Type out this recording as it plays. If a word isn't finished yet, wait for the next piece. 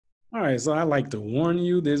All right, so I like to warn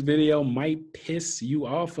you, this video might piss you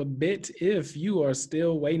off a bit if you are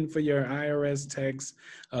still waiting for your IRS tax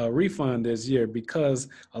refund this year, because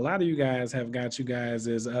a lot of you guys have got you guys'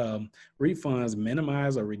 refunds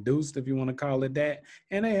minimized or reduced, if you want to call it that,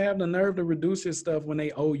 and they have the nerve to reduce your stuff when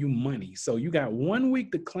they owe you money. So you got 1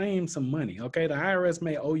 week to claim some money, okay? The IRS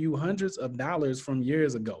may owe you hundreds of dollars from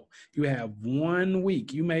years ago. You have 1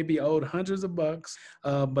 week. You may be owed hundreds of bucks,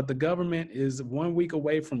 but the government is 1 week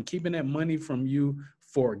away from keeping that money from you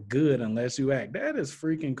for good unless you act. That is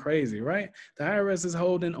freaking crazy, right? The IRS is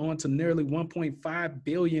holding on to nearly 1.5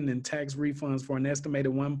 billion in tax refunds for an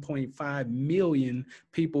estimated 1.5 million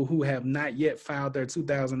people who have not yet filed their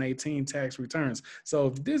 2018 tax returns. So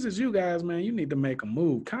if this is you guys, man, you need to make a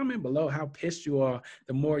move. Comment below how pissed you are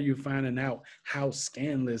the more you're finding out how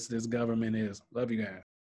scandalous this government is. Love you guys.